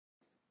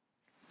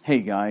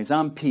Hey guys,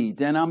 I'm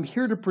Pete, and I'm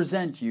here to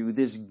present you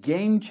this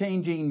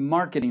game-changing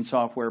marketing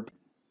software.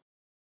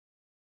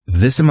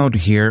 This amount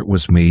here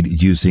was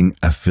made using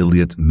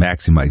Affiliate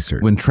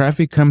Maximizer. When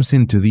traffic comes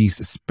into these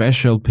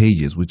special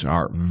pages, which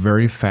are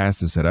very fast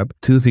to set up,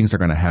 two things are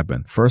going to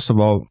happen. First of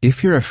all,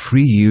 if you're a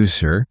free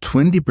user,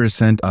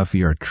 20% of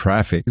your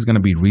traffic is going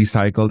to be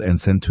recycled and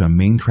sent to a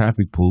main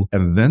traffic pool.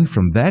 And then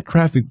from that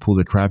traffic pool,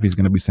 the traffic is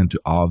going to be sent to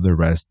all the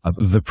rest of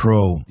the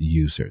pro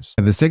users.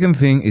 And the second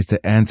thing is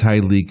the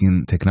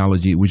anti-leaking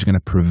technology, which is going to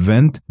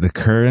prevent the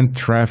current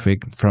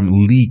traffic from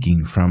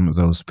leaking from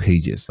those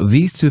pages. So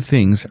these two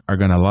things are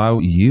going to allow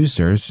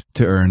users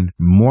to earn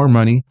more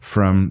money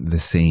from the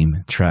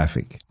same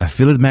traffic.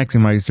 Affiliate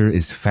Maximizer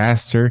is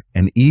faster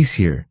and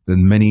easier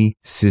than many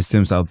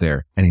systems out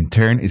there, and in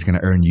turn is going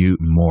to earn you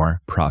more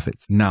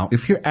profits. Now,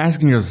 if you're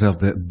asking yourself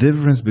the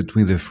difference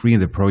between the free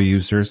and the pro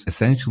users,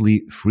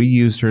 essentially free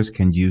users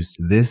can use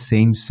this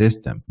same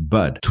system,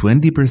 but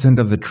 20%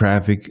 of the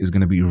traffic is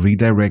going to be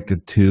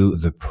redirected to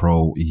the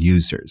pro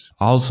users.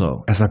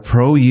 Also, as a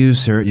pro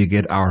user, you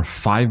get our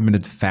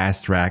 5-minute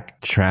fast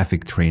track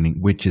traffic training,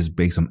 which is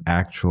based on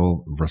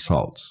actual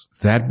results.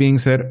 That being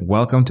said,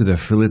 welcome to the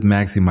Affiliate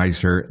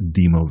Maximizer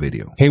demo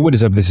video. Hey, what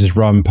is up? This is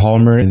Robin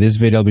Palmer. In this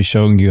video, I'll be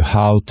showing you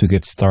how to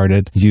get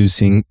started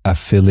using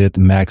Affiliate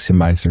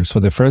Maximizer. So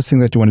the first thing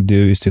that you want to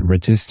do is to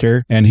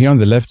register. And here on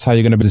the left side,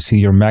 you're going to be able to see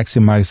your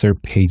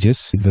Maximizer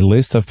pages, the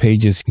list of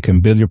pages. You can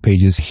build your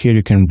pages. Here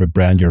you can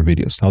rebrand your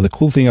videos. Now, the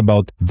cool thing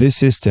about this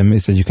system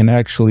is that you can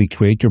actually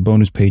create your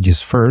bonus pages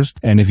first.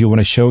 And if you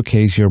want to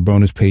showcase your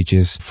bonus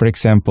pages, for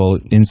example,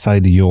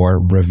 inside your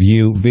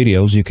review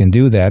videos, you can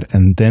do that.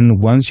 And then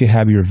once you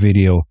have your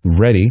video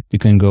ready, you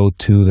can go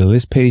to the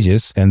list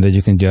pages and then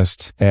you can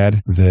just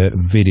add the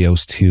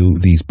videos to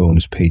these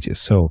bonus pages.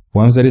 So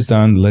once that is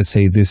done, let's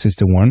say this is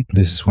the one.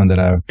 This is one that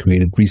I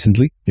created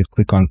recently. You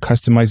click on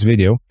customize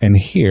video, and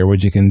here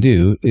what you can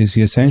do is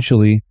you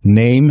essentially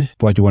name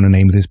what you want to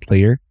name this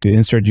player. You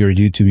insert your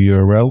YouTube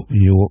URL.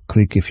 You will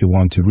click if you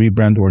want to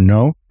rebrand or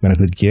no. I'm going to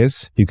click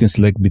yes. You can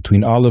select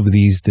between all of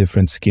these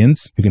different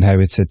skins. You can have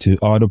it set to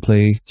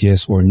autoplay,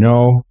 yes or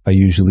no. I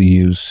usually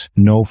use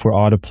no for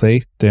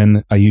autoplay.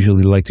 Then I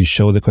usually like to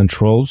show the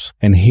controls.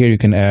 And here you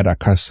can add a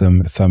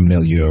custom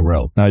thumbnail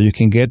URL. Now you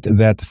can get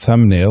that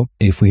thumbnail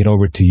if we head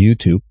over to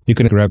YouTube. You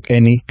can grab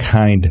any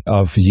kind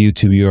of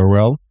YouTube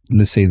URL.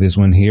 Let's say this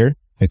one here.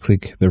 I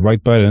click the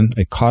right button,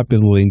 I copy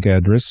the link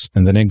address,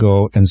 and then I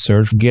go and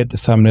search get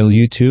thumbnail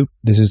YouTube.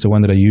 This is the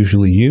one that I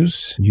usually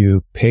use.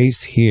 You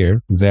paste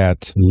here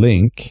that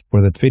link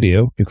for that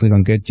video. You click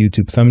on get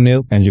YouTube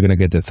thumbnail, and you're going to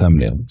get the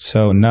thumbnail.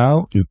 So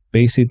now you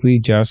basically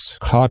just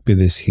copy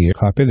this here,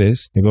 copy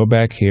this, you go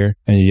back here,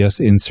 and you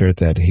just insert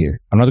that here.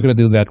 I'm not going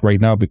to do that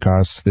right now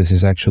because this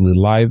is actually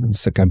live.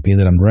 It's a campaign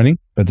that I'm running,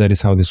 but that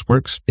is how this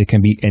works. It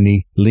can be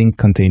any link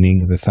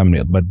containing the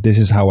thumbnail, but this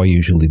is how I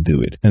usually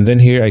do it. And then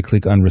here I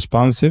click on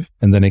responsive,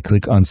 and then I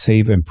click on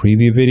save and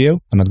preview video.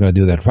 I'm not going to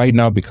do that right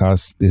now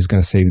because this is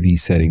going to save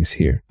these settings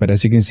here. But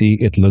as you can see,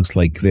 it looks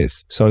like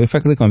this. So if I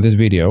click on this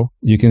video,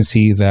 you can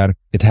see that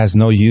it has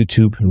no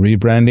YouTube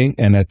rebranding,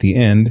 and at the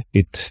end,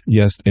 it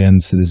just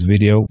ends this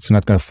video. It's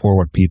not going to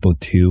forward people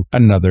to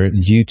another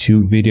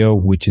YouTube video,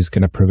 which is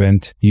going to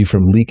prevent you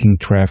from leaking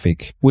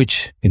traffic,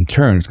 which in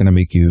turn is going to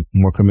make you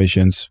more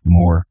commissions,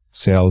 more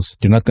sales.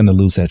 You're not going to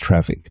lose that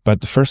traffic.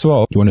 But first of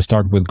all, you want to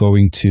start with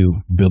going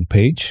to build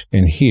page,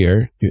 and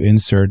here you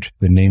insert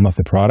the name of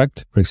the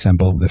product, for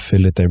example, the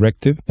affiliate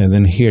directive, and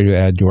then here you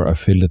add your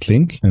affiliate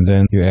link, and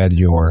then you add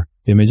your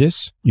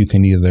images. You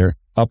can either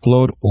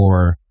upload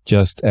or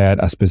just add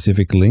a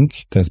specific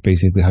link. That's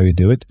basically how you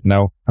do it.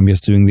 Now, I'm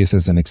just doing this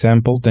as an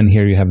example. Then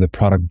here you have the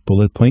product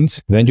bullet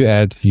points. Then you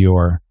add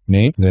your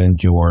name, then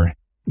your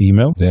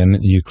email, then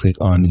you click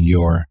on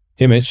your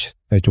image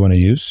that you want to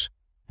use.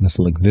 I'm going to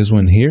select this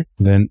one here.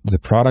 Then the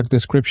product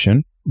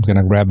description. I'm going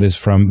to grab this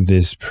from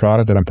this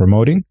product that I'm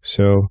promoting.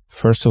 So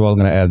first of all, I'm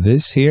going to add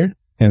this here.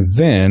 And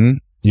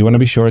then you want to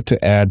be sure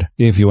to add,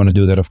 if you want to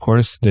do that, of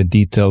course, the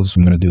details.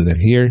 I'm going to do that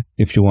here.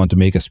 If you want to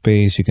make a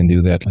space, you can do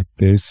that like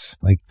this,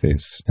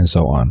 and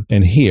so on.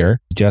 And here,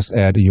 just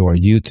add your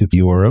YouTube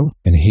URL.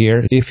 And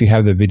here, if you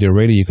have the video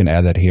ready, you can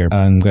add that here.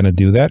 I'm going to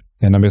do that.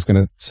 And I'm just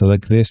going to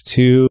select this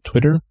to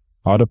Twitter,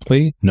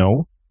 autoplay,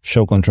 no,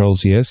 show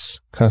controls, yes,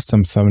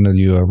 custom thumbnail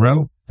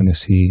URL. I'm going to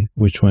see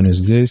which one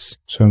is this.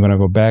 So I'm going to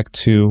go back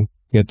to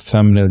get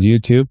thumbnail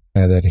YouTube,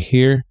 add that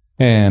here.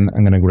 And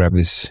I'm going to grab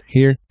this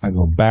here. I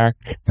go back,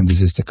 and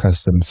this is the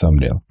custom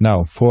thumbnail.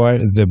 Now, for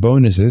the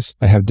bonuses,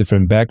 I have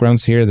different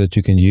backgrounds here that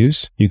you can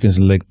use. You can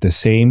select the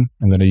same.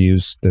 I'm going to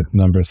use the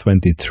number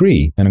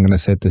 23, and I'm going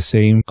to set the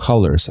same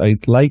colors.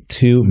 I'd like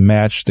to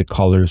match the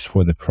colors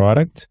for the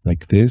product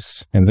like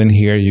this. And then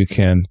here you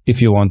can,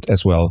 if you want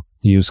as well,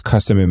 use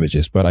custom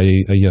images, but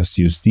I just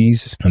use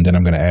these, and then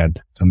I'm going to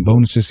add some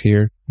bonuses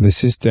here. The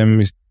system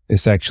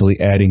is actually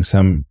adding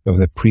some of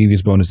the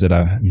previous bonuses that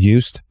I've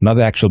used. Not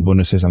the actual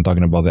bonuses, I'm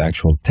talking about the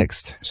actual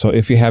text. So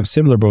if you have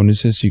similar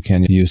bonuses, you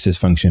can use this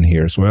function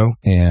here as well,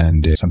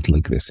 and something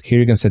like this. Here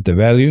you can set the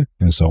value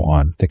and so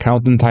on. The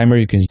countdown timer,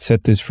 you can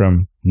set this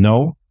from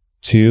no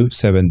to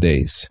 7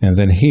 days. And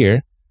then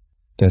here,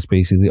 that's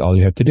basically all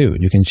you have to do.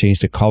 You can change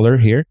the color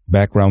here,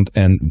 background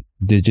and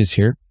digits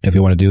here if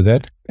you want to do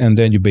that. And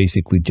then you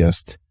basically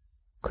just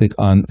click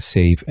on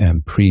save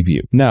and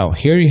preview. Now,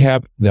 here you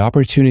have the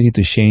opportunity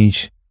to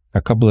change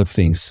a couple of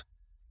things.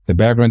 The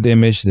background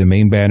image, the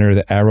main banner,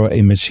 the arrow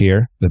image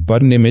here, the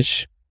button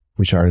image,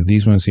 which are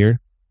these ones here,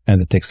 and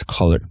the text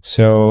color.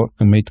 So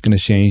I'm going to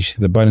change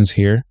the buttons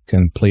here.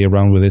 Can play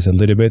around with this a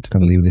little bit.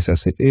 Can leave this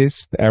as it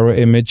is. The arrow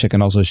image, I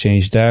can also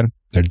change that.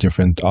 There are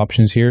different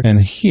options here. And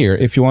here,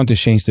 if you want to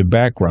change the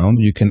background,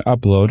 you can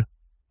upload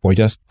or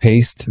just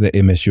paste the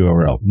image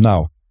URL.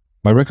 Now,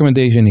 my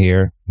recommendation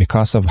here,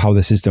 because of how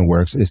the system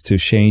works, is to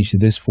change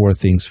these 4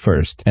 things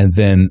first and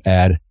then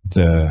add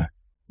the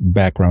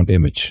background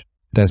image.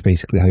 That's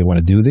basically how you want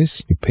to do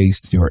this. You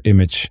paste your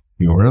image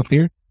URL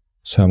here.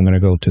 So I'm going to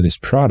go to this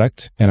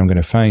product and I'm going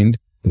to find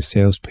the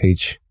sales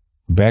page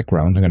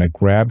background. I'm going to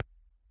grab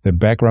the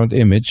background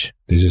image.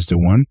 This is the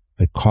one.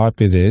 I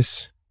copy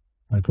this.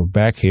 I go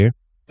back here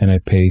and I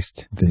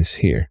paste this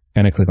here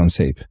and I click on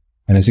save.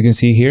 And as you can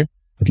see here,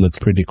 it looks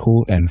pretty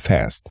cool and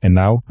fast. And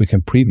now we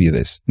can preview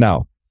this.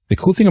 Now, the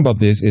cool thing about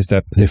this is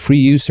that the free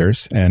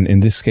users, and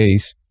in this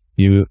case,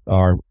 you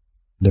are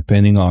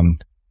depending on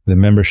the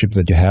membership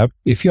that you have.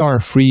 If you are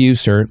a free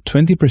user,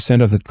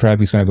 20% of the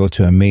traffic is going to go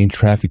to a main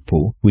traffic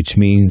pool, which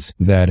means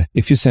that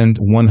if you send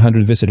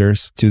 100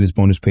 visitors to this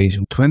bonus page,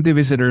 20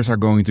 visitors are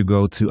going to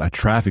go to a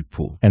traffic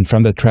pool. And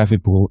from the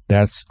traffic pool,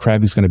 that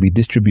traffic is going to be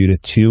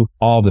distributed to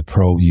all the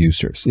pro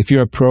users. If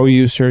you're a pro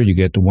user, you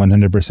get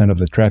 100% of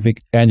the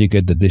traffic and you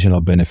get the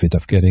additional benefit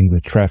of getting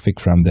the traffic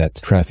from that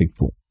traffic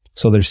pool.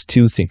 So there's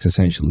 2 things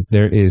essentially.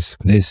 There is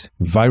this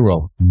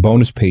viral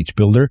bonus page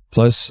builder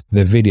plus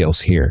the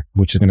videos here,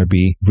 which is going to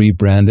be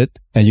rebranded.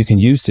 And you can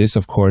use this,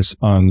 of course,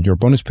 on your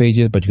bonus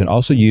pages, but you can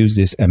also use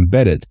this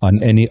embedded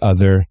on any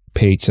other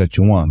page that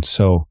you want.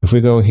 So if we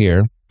go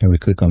here and we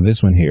click on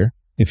this one here,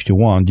 if you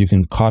want, you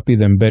can copy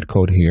the embed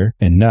code here.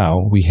 And now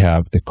we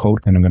have the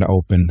code, and I'm going to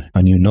open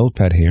a new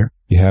notepad here.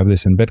 You have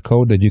this embed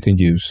code that you can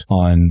use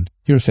on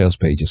your sales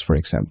pages, for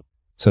example.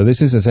 So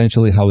this is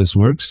essentially how this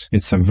works.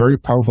 It's a very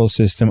powerful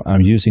system. I'm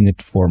using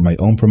it for my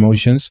own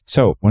promotions.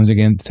 So once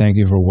again, thank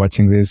you for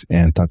watching this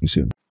and talk to you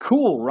soon.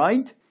 Cool,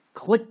 right?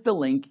 Click the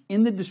link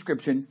in the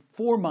description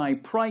for my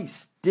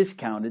price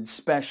discounted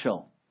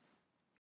special.